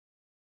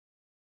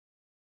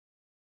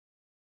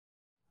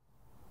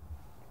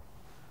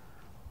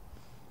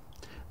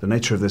The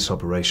nature of this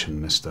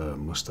operation, Mr.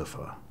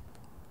 Mustafa,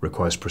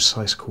 requires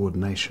precise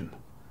coordination.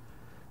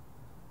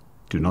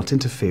 Do not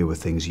interfere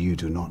with things you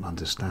do not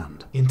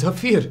understand.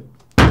 Interfere?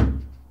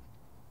 You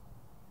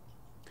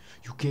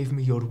gave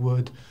me your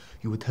word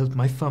you would help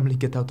my family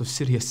get out of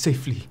Syria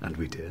safely. And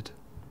we did.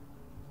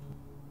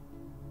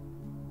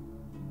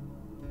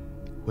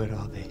 Where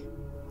are they?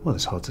 Well,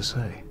 it's hard to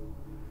say.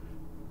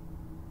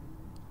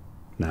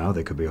 Now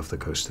they could be off the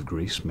coast of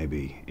Greece,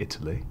 maybe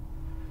Italy,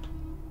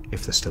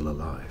 if they're still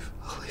alive.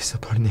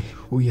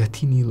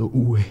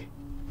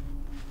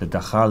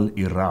 Dakhal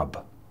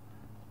Irab.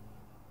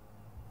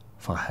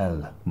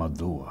 Fahel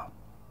Madua.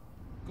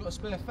 Got a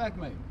spare fag,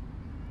 mate?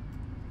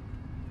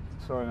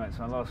 Sorry, mate, it's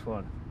my last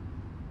one.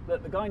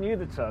 Look, the guy knew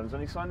the terms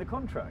when he signed the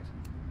contract.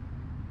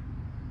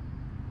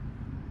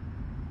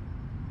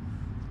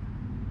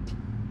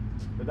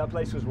 But that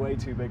place was way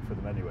too big for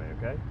them anyway,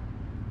 okay?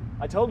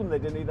 I told them they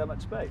didn't need that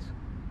much space.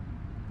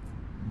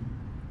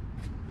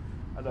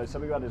 I know,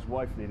 something about his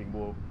wife needing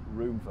more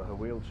room for her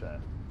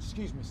wheelchair.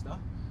 Excuse me, sir.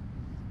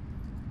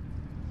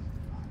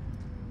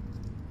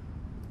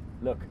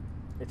 Look,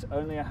 it's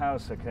only a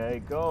house,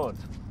 okay? God.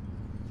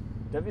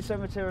 Don't be so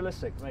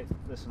materialistic. Mate,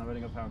 listen, I'm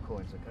running up pound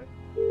coins, okay?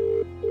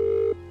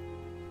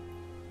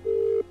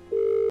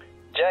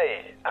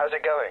 Jay, how's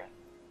it going?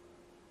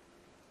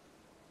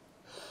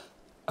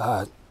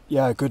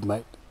 Yeah, good,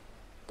 mate.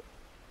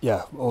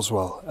 Yeah, all's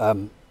well.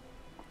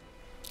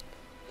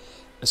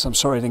 Listen, I'm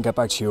sorry I didn't get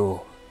back to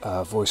your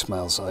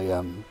voicemails.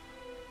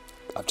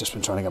 I've just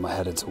been trying to get my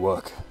head into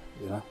work,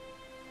 you know?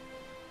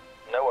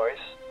 No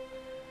worries.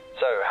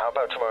 So, how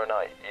about tomorrow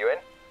night? You in?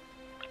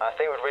 I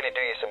think it would really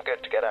do you some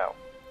good to get out.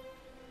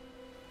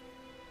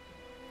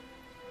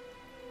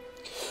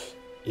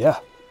 Yeah.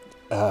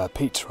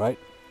 Pete, right?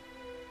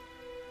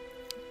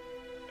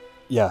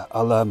 Yeah,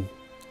 I'll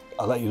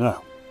let you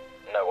know.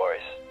 No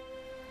worries.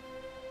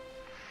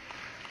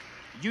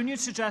 Union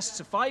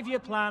suggests a 5-year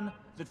plan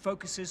that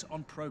focuses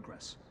on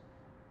progress.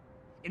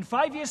 In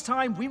 5 years'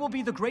 time, we will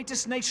be the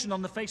greatest nation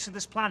on the face of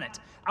this planet.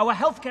 Our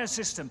healthcare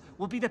system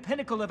will be the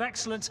pinnacle of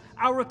excellence.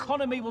 Our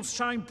economy will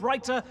shine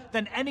brighter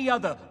than any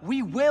other.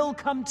 We will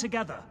come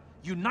together.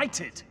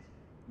 United,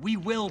 we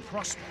will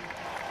prosper.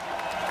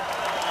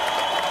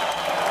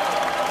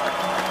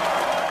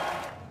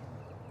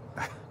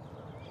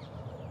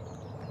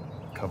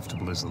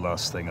 Comfortable is the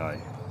last thing I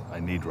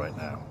need right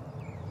now.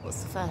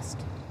 What's the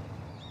first?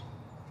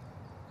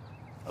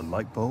 A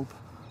light bulb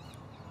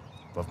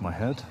above my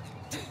head.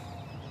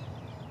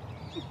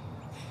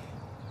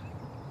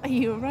 Are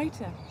you a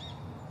writer?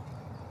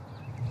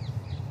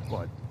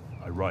 Well,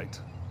 I write.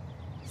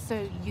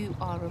 So you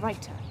are a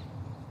writer,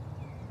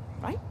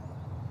 right?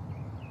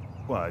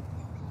 Well,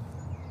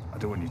 I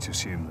don't want you to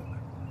assume that.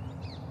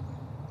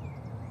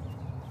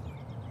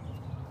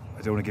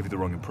 I don't want to give you the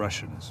wrong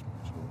impression.